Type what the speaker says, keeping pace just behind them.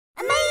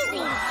And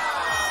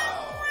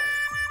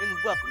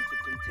welcome to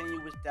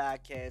Continuous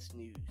Diecast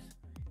News.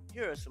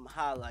 Here are some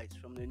highlights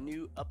from the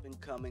new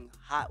up-and-coming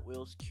Hot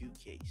Wheels Q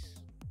case.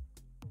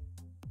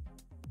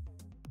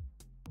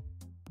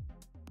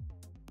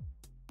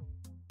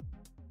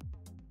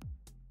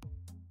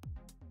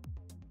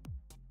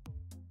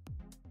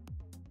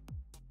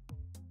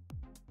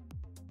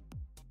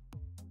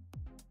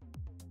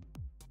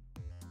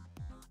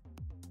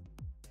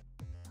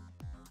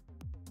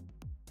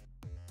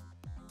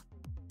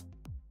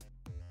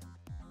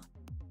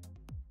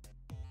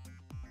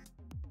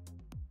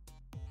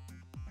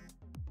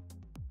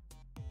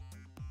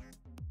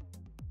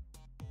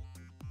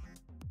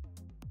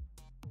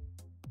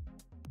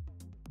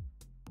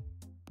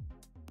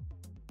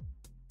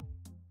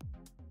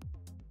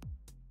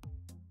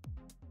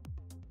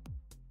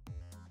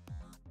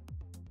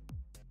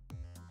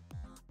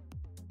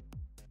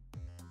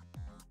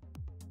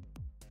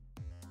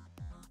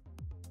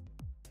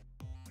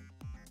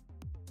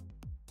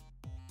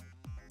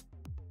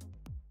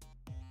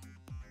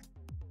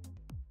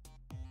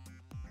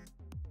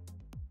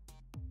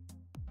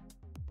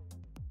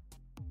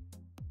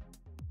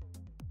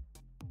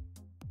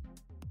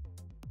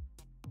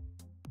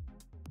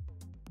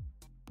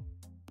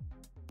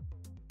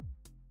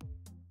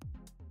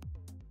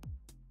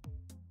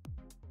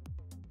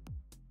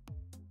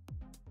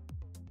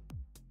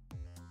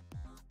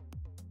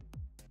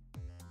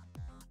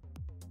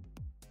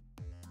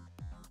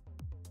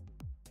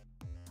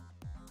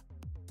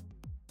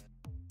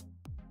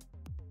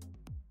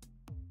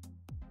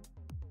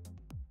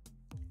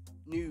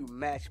 New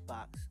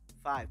Matchbox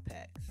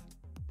 5-packs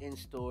in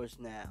stores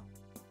now.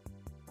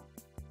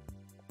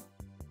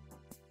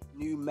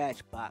 New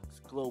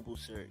Matchbox Global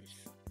Series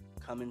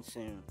coming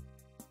soon.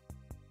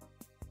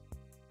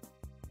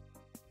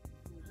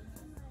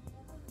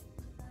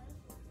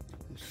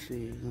 Let's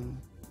see.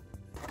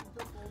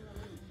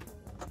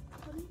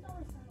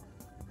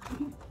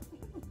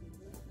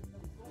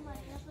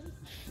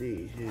 Let's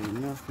see here,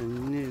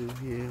 nothing new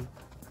here.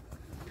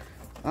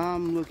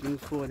 I'm looking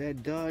for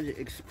that Dodge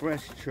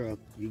Express truck,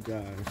 you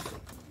guys.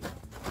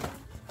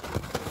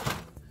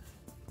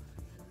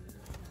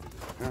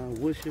 I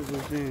wish it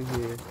was in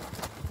here.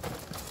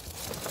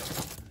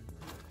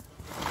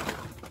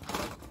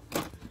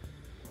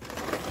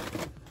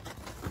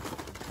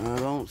 I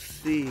don't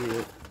see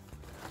it.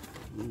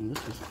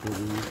 This is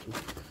pretty.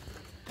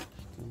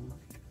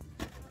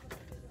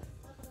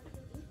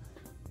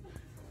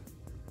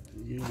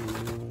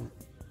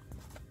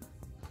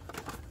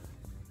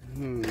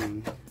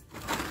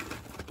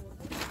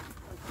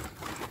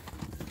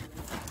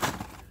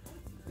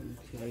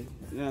 Okay.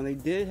 Now they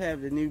did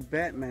have the new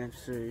Batman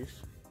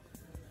series.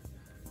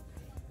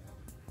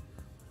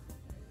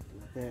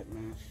 The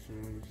Batman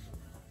series.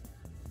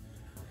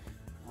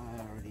 I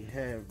already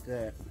have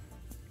that.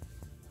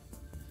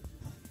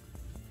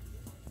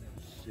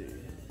 Let's see.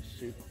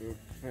 Super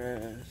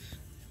fast.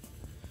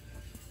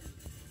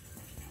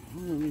 Oh,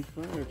 new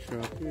fire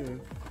truck here.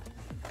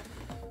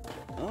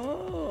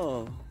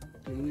 Oh,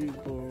 the new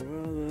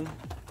Borella.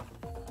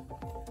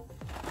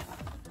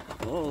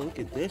 Oh, look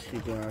at this, you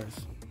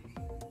guys.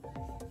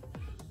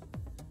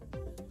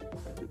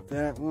 Look at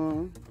that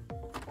one.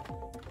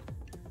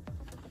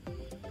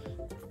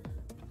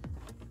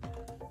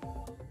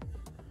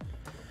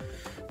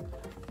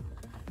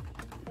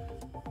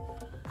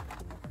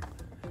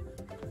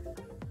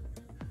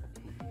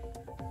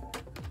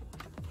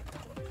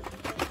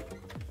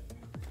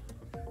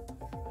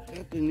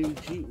 Got the new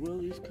Jeep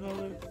Willys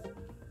color.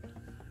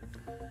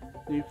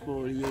 New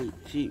 48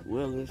 Jeep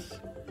Willys.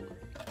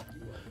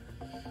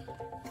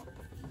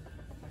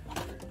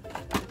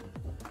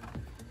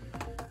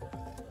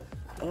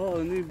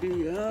 Oh, new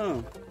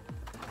BM.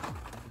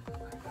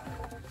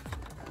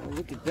 Oh,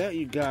 look at that,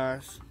 you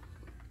guys.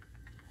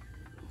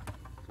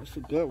 That's a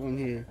good one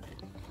here.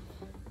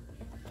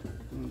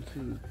 1,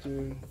 2,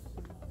 3.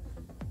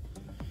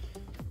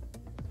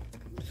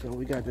 So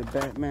we got the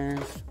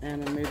Batman's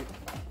animated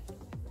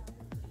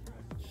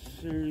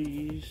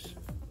series.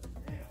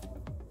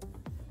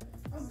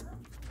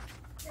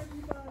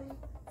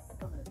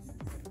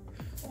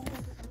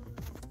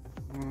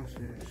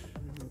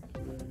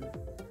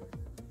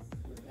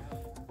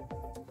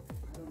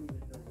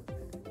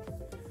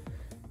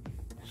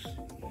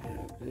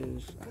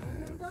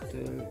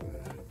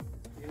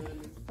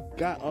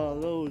 Got all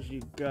those,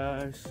 you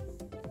guys.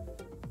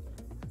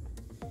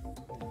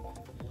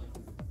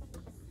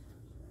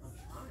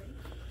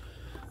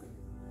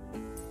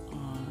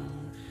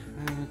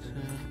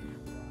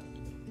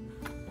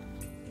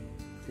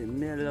 The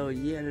mellow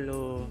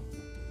yellow.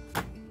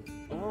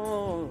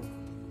 Oh,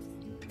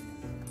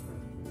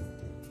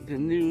 the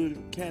new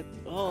cat.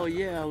 Oh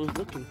yeah, I was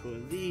looking for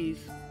these.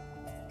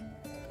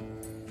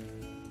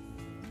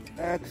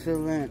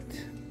 Excellent.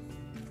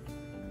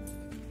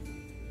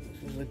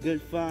 This is a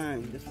good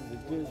find. This is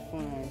a good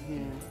find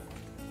here.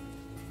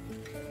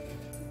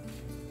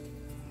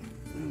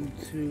 1,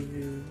 2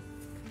 here.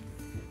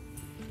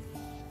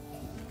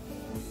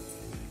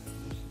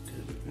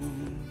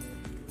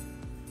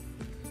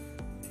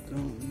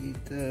 Don't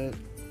need that.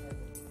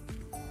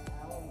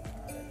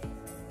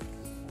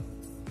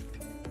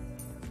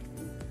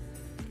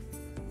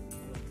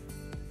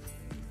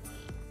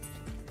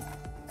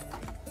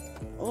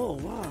 Oh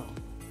wow,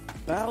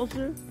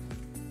 Bowser.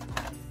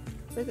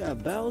 They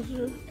got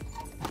Bowser.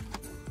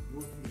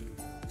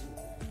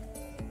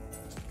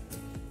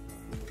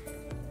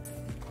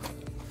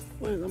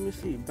 Wait, let me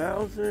see.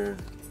 Bowser.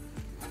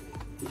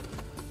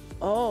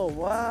 Oh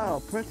wow,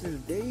 Princess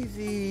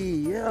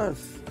Daisy.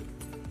 Yes.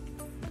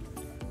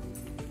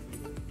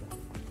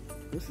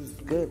 This is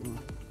good one.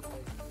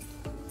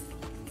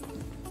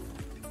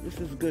 This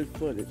is good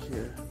footage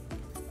here.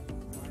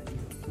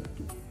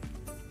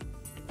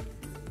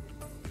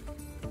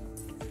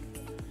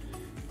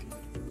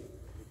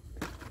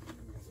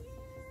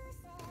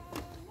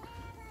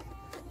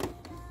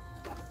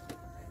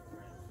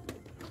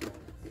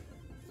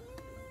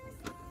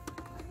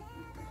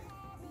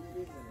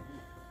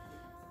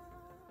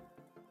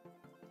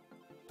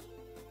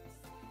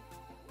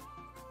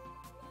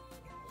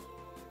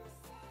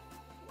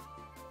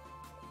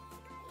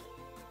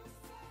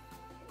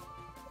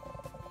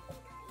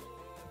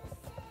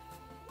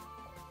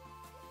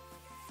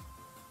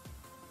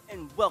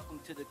 And welcome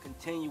to the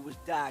Continuous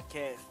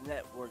Diecast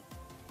Network,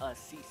 a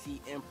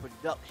CCM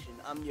production.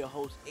 I'm your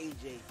host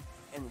AJ,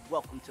 and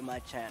welcome to my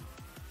channel.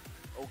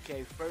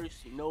 Okay,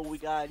 first, you know what we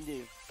gotta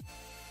do.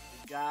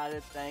 We gotta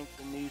thank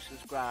the new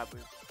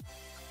subscribers.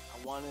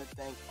 I want to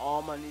thank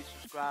all my new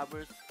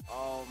subscribers,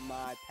 all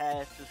my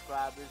past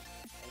subscribers,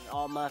 and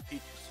all my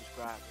future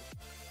subscribers.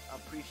 I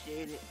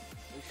appreciate it.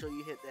 Make sure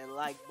you hit that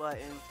like button.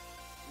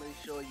 Make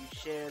sure you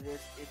share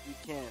this if you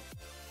can.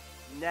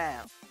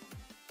 Now,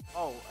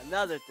 oh,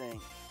 another thing.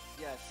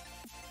 Yes,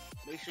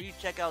 make sure you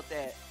check out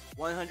that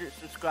 100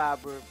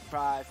 subscriber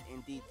prize in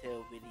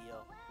detail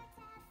video.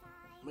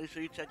 Make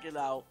sure you check it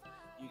out.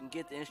 You can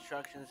get the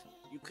instructions.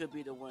 You could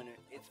be the winner.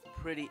 It's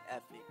pretty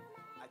epic.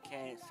 I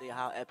can't say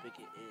how epic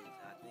it is.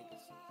 I think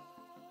it's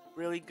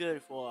really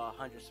good for a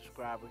 100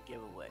 subscriber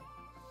giveaway.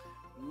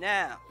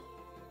 Now,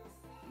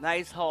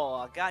 nice haul.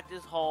 I got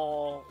this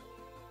haul.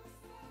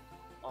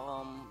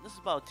 This is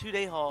about a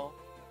 2-day haul.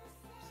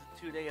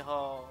 This is a 2-day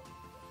haul.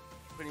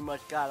 Pretty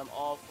much got them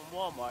all from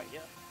Walmart,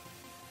 yeah.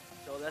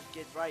 So let's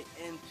get right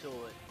into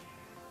it.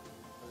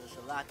 There's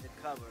a lot to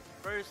cover.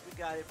 First, we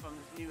got it from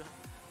this new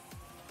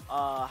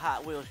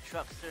Hot Wheels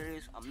truck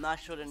series. I'm not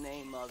sure the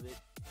name of it.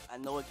 I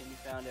know it can be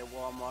found at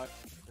Walmart.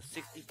 The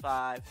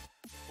 65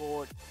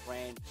 Ford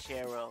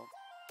Ranchero.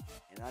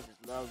 And I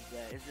just love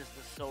that. It's just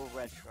so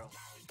retro.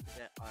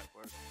 That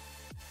artwork.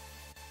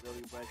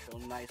 Really retro,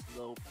 nice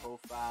low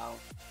profile.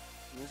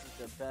 And this is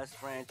the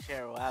best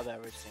Ranchero I've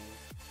ever seen.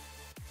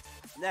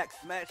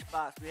 Next,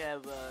 Matchbox, we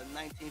have a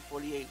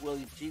 1948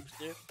 Willie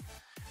Jeepster.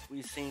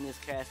 We've seen this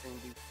casting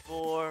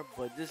before,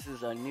 but this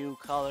is a new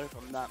color, if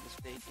I'm not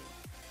mistaken.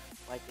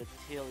 Like a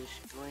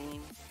tealish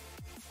green.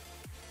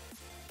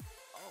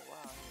 Oh,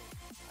 wow.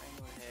 I didn't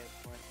know it had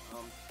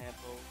front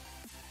tampos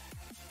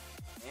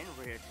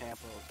and rear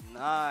tampos.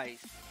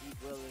 Nice. Deep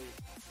Willie.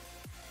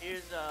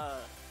 Here's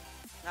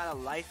not a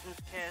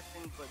licensed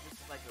casting, but this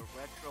is like a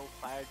retro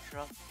fire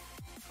truck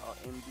called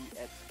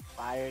MBX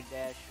Fire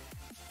Dasher.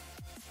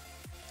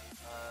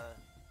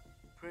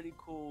 Pretty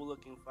cool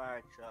looking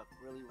fire truck,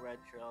 really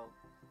retro,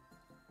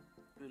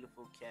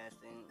 beautiful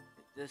casting.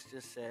 This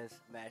just says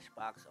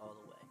Matchbox all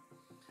the way.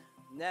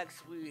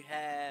 Next we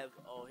have,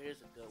 oh,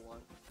 here's a good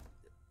one,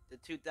 the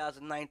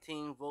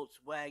 2019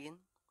 Volkswagen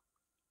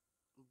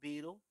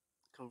Beetle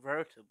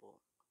convertible.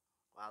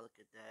 Wow, look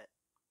at that,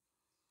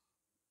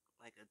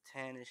 like a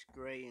tannish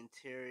gray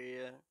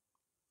interior.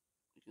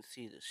 You can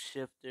see the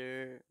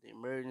shifter, the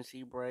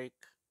emergency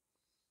brake,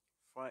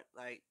 front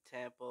light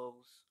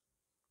tampos,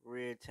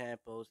 rear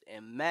tampos,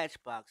 and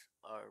Matchbox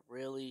are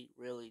really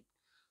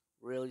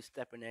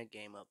stepping their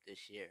game up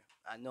this year.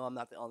 I know I'm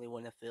not the only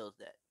one that feels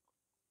that.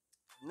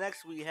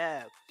 Next we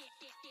have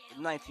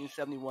the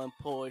 1971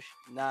 Porsche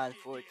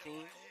 914.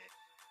 And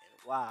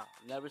wow,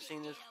 never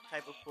seen this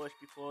type of Porsche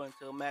before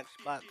until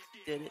Matchbox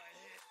did it.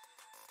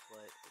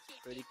 But it's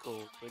pretty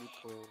cool,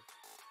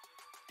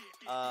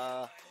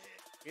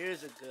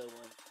 here's a good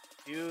one.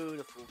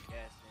 Beautiful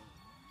casting.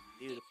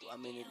 Beautiful. I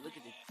mean, look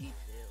at the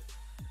detail.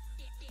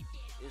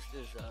 This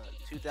is a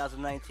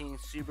 2019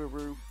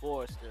 Subaru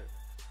Forester.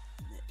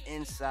 The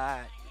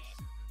inside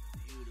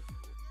is beautiful.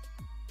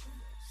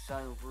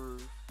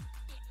 Sunroof,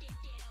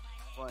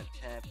 front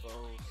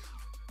tampos,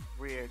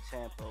 rear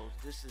tampos.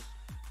 This is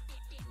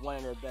one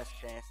of the best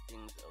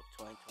castings of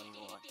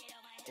 2021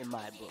 in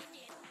my book.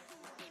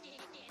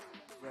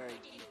 Very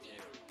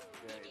detailed,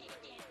 very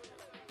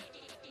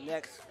detailed.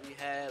 Next we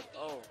have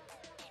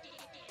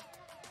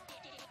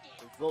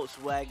the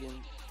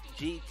Volkswagen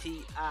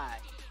GTI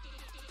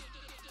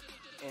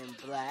in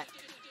black.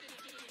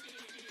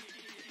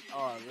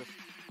 Oh,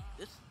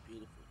 this is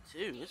beautiful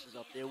too. This is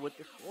up there with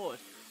the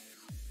Forester.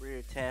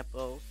 Rear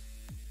tampos,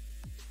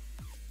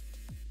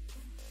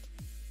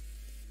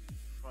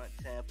 front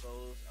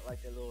tampos. I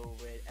like that little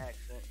red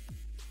accent.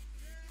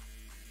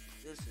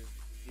 This is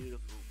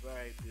beautiful,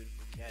 very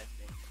beautiful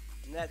casting.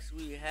 Next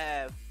we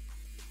have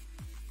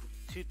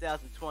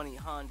 2020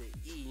 Honda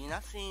E, and I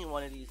seen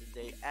one of these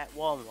today at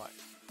Walmart,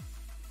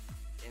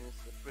 and it's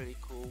a pretty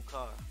cool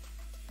car.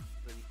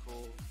 Pretty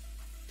cool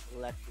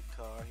electric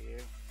car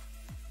here.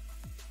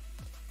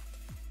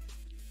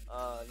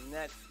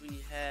 Next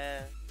we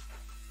have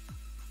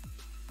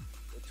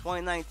the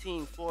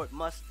 2019 Ford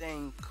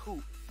Mustang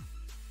Coupe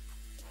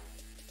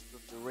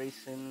with the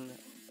racing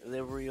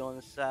livery on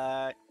the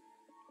side,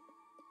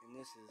 and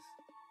this is,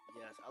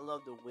 yes, I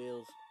love the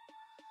wheels.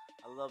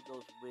 I love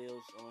those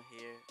wheels on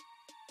here.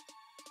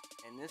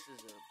 And this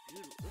is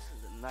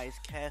a nice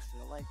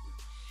casting. I like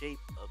the shape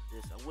of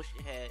this. I wish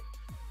it had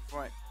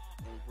front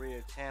and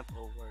rear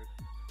tampo work,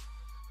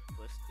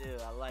 but still,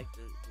 I like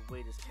the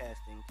way this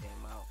casting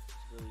came out.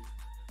 It's really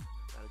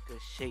got a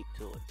good shape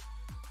to it.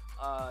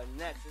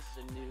 Next, this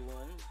is a new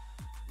one.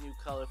 New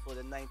color for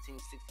the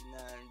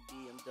 1969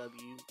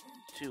 BMW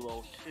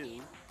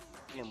 202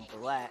 in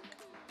black.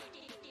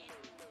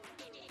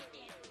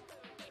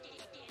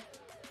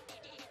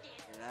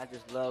 And I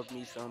just love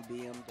me some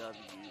BMWs.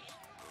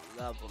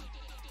 Love them.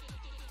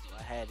 So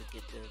I had to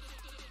get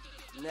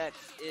this.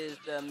 Next is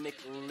the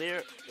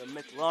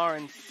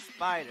McLaren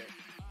Spider.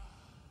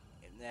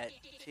 In that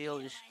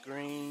tealish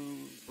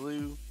green,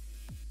 blue.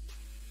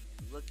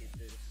 Look at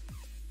this.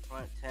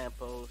 Front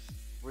tampos,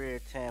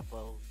 rear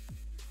tampos.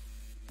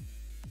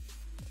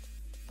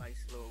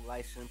 Nice little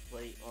license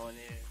plate on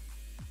there.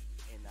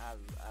 And I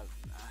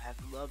have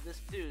to love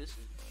this too. This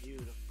is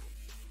beautiful.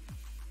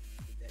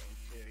 Look at that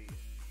interior.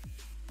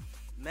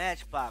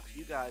 Matchbox,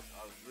 you guys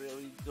are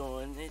really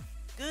doing it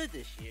good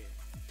this year.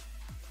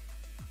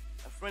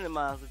 A friend of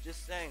mine was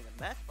just saying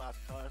the Matchbox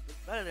cars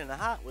look better than the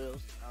Hot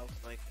Wheels. I was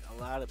like, a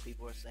lot of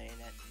people are saying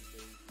that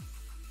these days.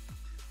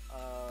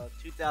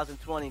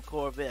 2020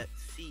 Corvette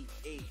C8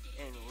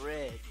 in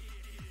red.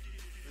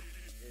 Look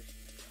at this,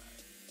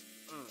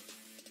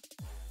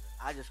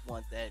 I just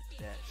want that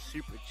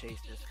super chase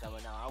that's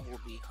coming out. I will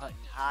be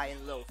hunting high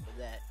and low for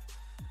that.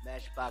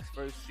 Matchbox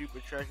first super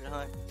treasure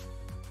hunt.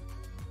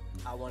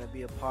 I want to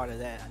be a part of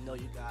that. I know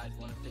you guys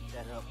want to pick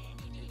that up.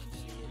 You can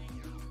see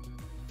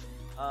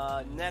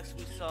it. Next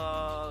we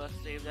saw, let's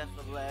save that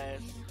for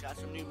last. Got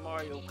some new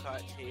Mario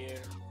Karts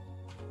here.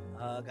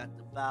 Got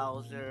the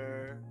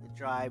Bowser, the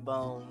Dry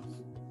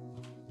Bones,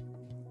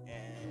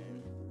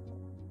 and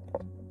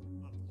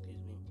excuse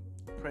me,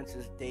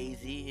 Princess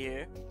Daisy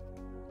here.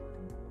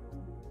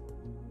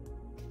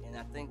 And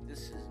I think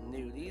this is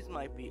new. These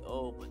might be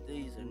old, but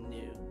these are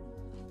new.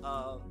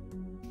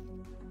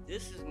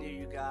 This is new,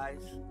 you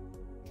guys.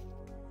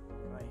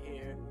 Right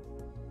here.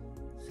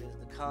 It says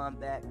the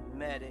Combat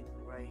Medic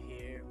right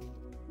here.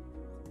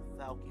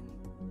 Falcon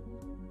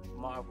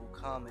Marvel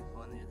comic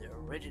on there, the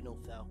original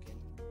Falcon.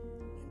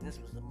 And this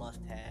was a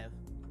must-have.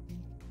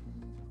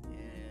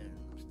 And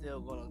I'm still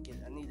gonna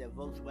I need that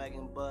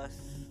Volkswagen bus,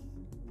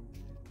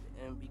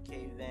 the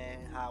MBK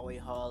van, highway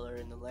hauler,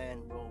 and the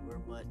Land Rover,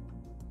 but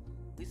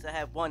at least I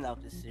have one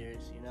out this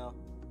series, you know.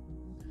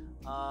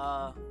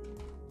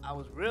 I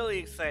was really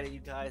excited, you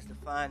guys, to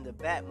find the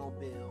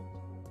Batmobile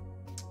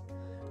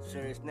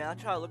series. Now, I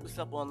tried to look this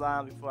up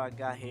online before I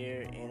got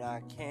here, and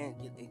I can't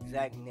get the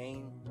exact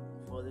name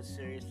for this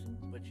series,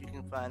 but you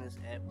can find this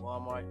at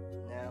Walmart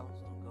now,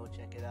 so go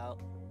check it out.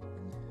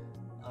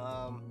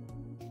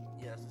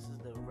 Yes, this is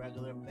the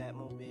regular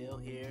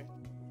Batmobile here,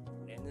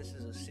 and this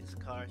is a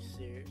 6-car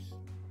series.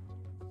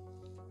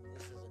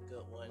 This is a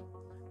good one.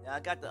 Now, I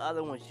got the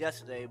other ones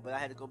yesterday, but I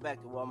had to go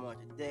back to Walmart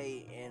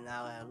today, and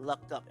I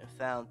lucked up and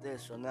found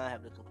this, so now I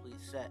have the complete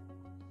set.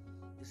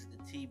 This is the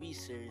TV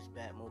series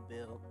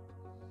Batmobile.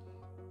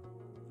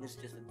 This is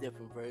just a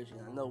different version.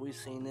 I know we've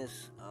seen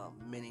this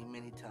many,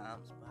 many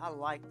times, but I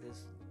like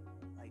this,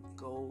 like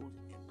gold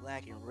and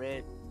black and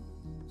red.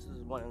 This is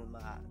one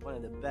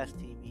of the best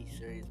TV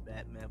series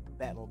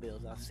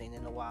Batmobiles I've seen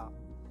in a while.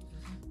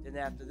 Then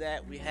after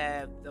that, we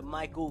have the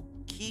Michael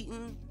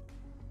Keaton.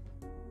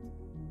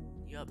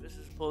 Yup,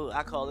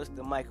 I call this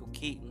the Michael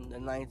Keaton, the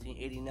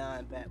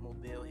 1989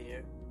 Batmobile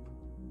here.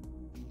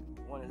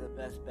 One of the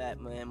best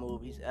Batman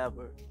movies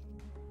ever.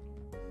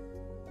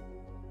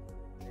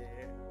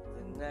 There.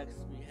 Then next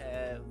we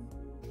have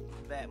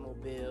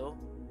Batmobile,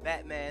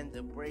 Batman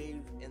the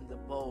Brave and the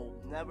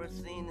Bold. Never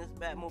seen this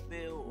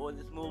Batmobile or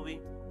this movie,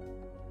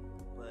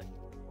 but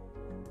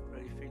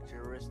pretty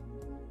futuristic,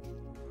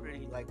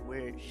 pretty like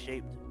weird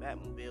shaped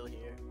Batmobile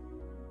here.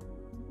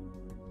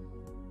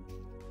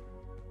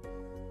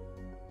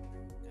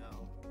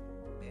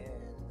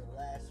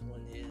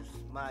 One is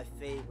my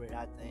favorite,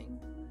 I think,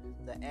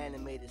 the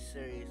animated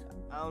series.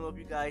 I don't know if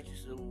you guys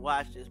used to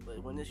watch this,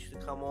 but when this used to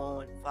come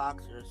on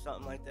Fox or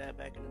something like that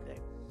back in the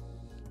day,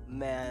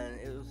 man,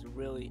 it was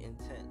really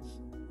intense,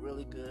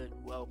 really good,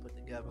 well put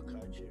together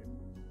cartoon.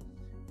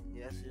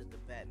 Yes, it's the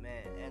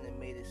Batman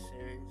animated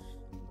series.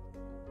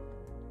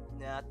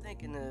 Now I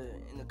think in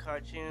the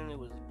cartoon it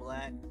was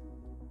black,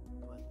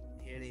 but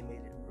here they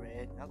made it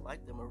red. I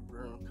like the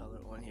maroon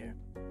color on here.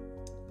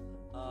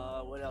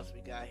 What else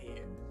we got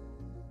here?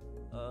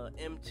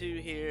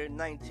 M2 here,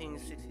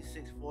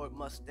 1966 Ford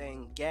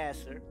Mustang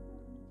Gasser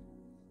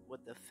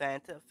with the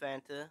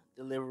Fanta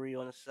delivery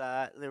on the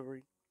side.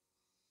 Livery.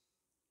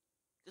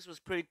 This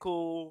was pretty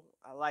cool.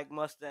 I like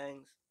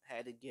Mustangs.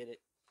 Had to get it.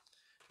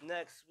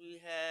 Next,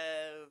 we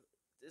have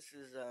this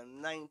is a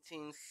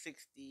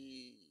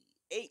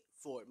 1968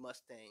 Ford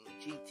Mustang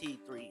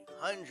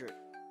GT300,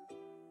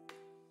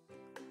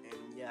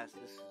 and yes,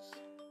 this is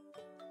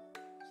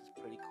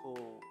pretty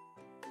cool.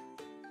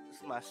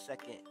 This is my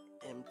second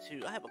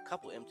M2. I have a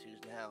couple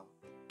M2s now,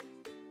 but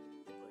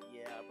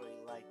yeah, I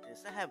really like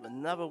this. I have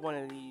another one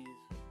of these.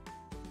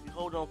 If you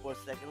hold on for a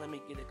second, let me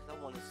get it because I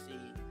want to see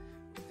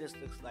what this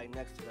looks like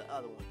next to the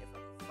other one. If I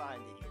can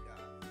find it, you guys.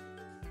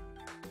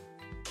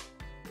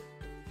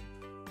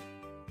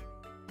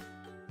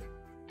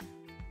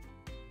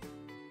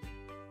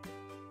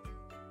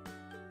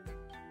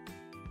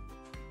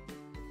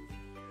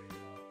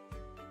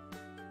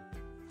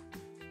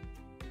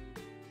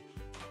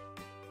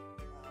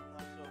 I'm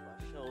not sure if I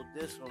showed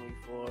this one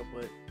before,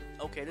 but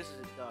okay, this is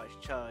a Dodge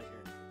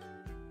Charger.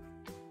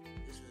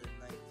 This is a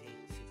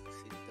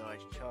 1966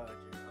 Dodge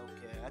Charger.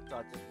 Okay, I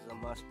thought this was a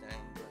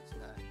Mustang, but it's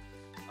not.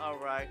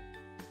 Alright.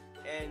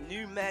 And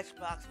new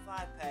Matchbox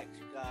 5 packs,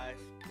 you guys.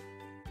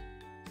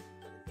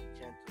 Be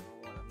gentle,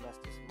 I don't want to mess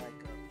this mic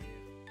up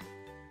here.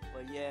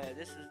 But yeah,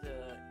 this is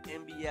the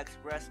MBX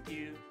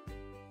Rescue.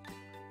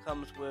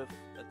 Comes with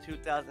a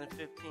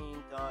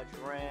 2015 Dodge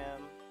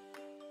Ram,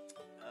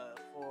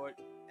 Ford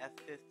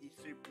F50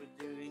 Super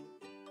Duty,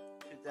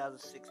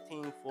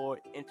 2016 Ford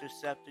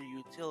Interceptor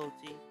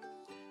Utility,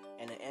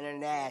 and an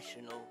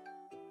International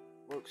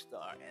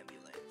Workstar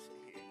ambulance.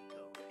 Here you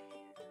go, right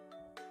here.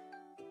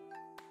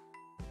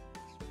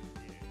 That's right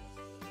there.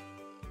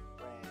 That's the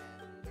Ram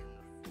and the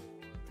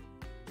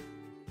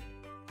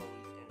Ford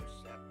Police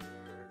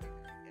Interceptor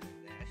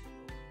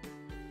International.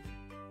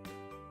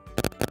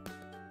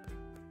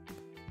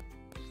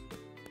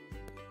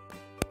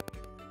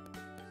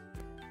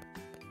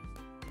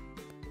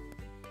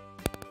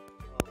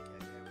 Okay,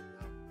 there we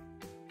go.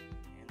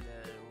 And the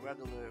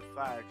regular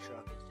fire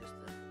truck is just a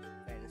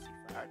fantasy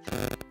fire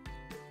truck.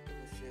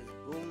 This is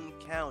Boone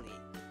County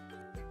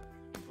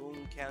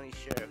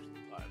Sheriff's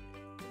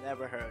Department.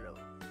 Never heard of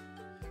them.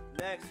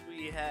 Next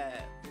we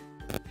have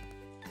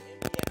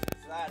MBX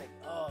Exotic.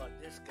 Oh,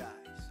 this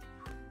guy's.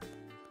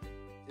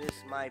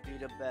 This might be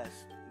the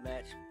best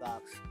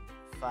Matchbox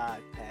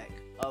 5 pack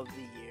of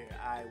the year.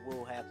 I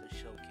will have to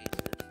showcase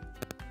this.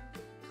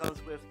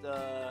 Comes with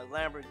the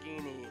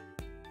Lamborghini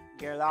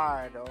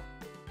Gallardo,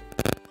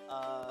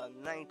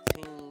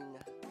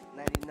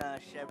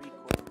 1999 Chevy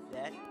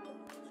Corvette.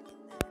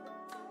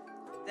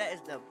 That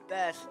is the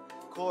best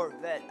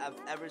Corvette I've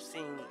ever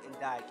seen in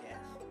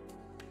diecast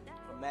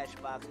from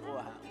Matchbox or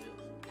Hot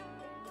Wheels.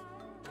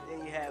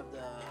 Then you have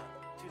the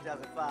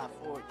 2005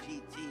 Ford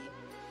GT.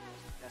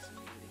 That's a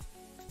beauty.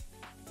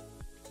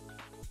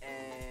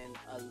 And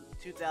a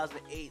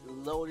 2008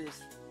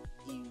 Lotus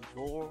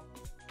Evo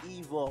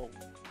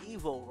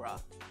Ra.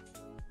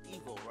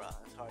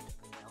 It's hard to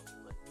pronounce,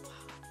 but wow.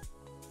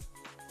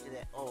 Look at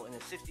that. Oh, and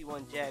a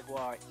 61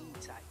 Jaguar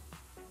E-Type.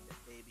 That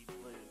baby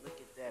blue. Look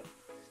at that.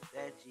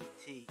 That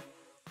GT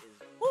is,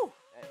 woo,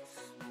 that's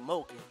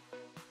smoking.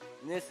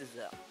 And this is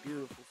a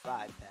beautiful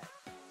 5-pack.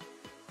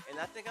 And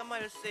I think I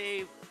might have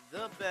saved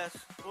the best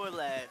for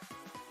last.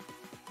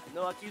 I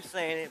know I keep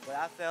saying it, but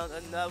I found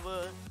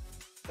another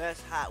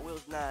best Hot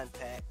Wheels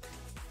 9-pack.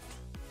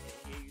 And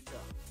here you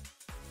go.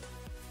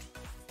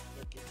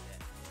 Look at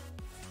that.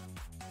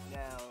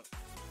 Now,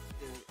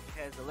 it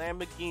has the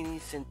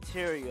Lamborghini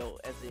Centenario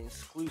as the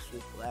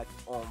exclusive black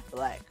on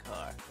black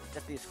car.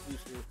 That's the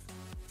exclusive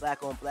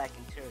black on black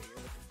interior.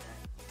 Look at that.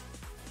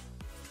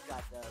 It's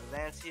got the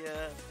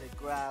Lancia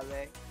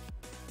Degrale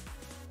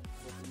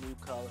with the new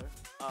color.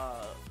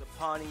 The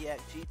Pontiac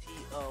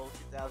GTO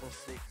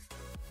 2006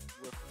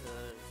 with the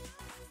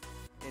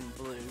in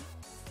blue.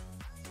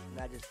 And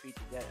I just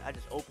featured that. I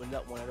just opened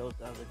up one of those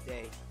the other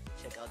day.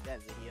 Check out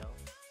that video.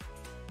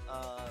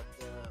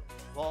 The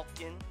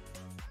Vulcan.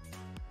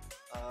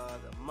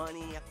 The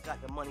Money. I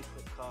forgot the Money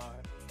Clip car.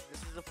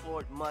 This is a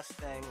Ford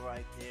Mustang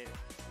right there.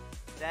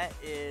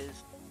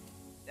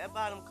 That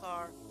bottom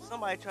car.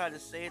 Somebody tried to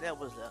say that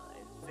was a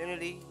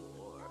Infinity,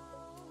 or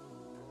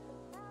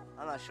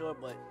I'm not sure,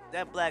 but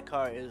that black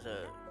car is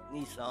a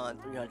Nissan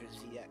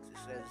 300ZX. It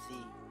says Z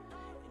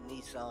in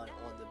Nissan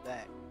on the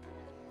back.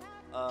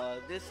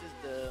 This is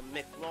the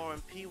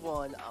McLaurin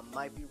P1. I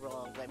might be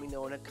wrong. Let me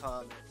know in the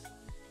comments.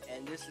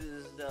 And this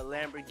is the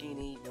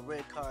Lamborghini. The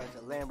red car is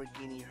a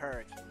Lamborghini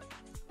Hurricane.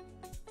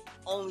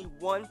 Only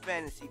one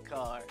fantasy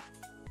car,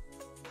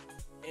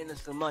 and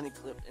it's the Money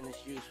Clip, and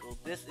it's useful.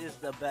 This is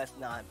the best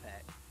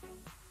 9-pack.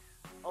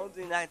 Only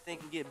thing I think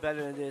can get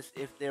better than this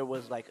if there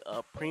was like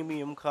a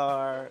premium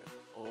car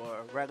or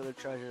a regular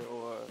treasure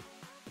or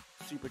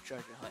super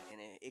treasure hunt in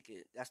it.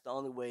 That's the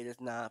only way this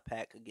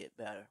 9-pack could get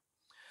better.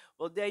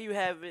 Well, there you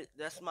have it.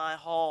 That's my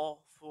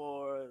haul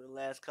for the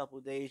last couple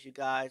of days, you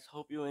guys.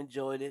 Hope you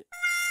enjoyed it.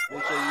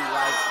 Make sure you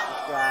like,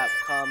 subscribe,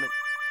 comment,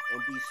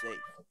 and be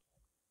safe.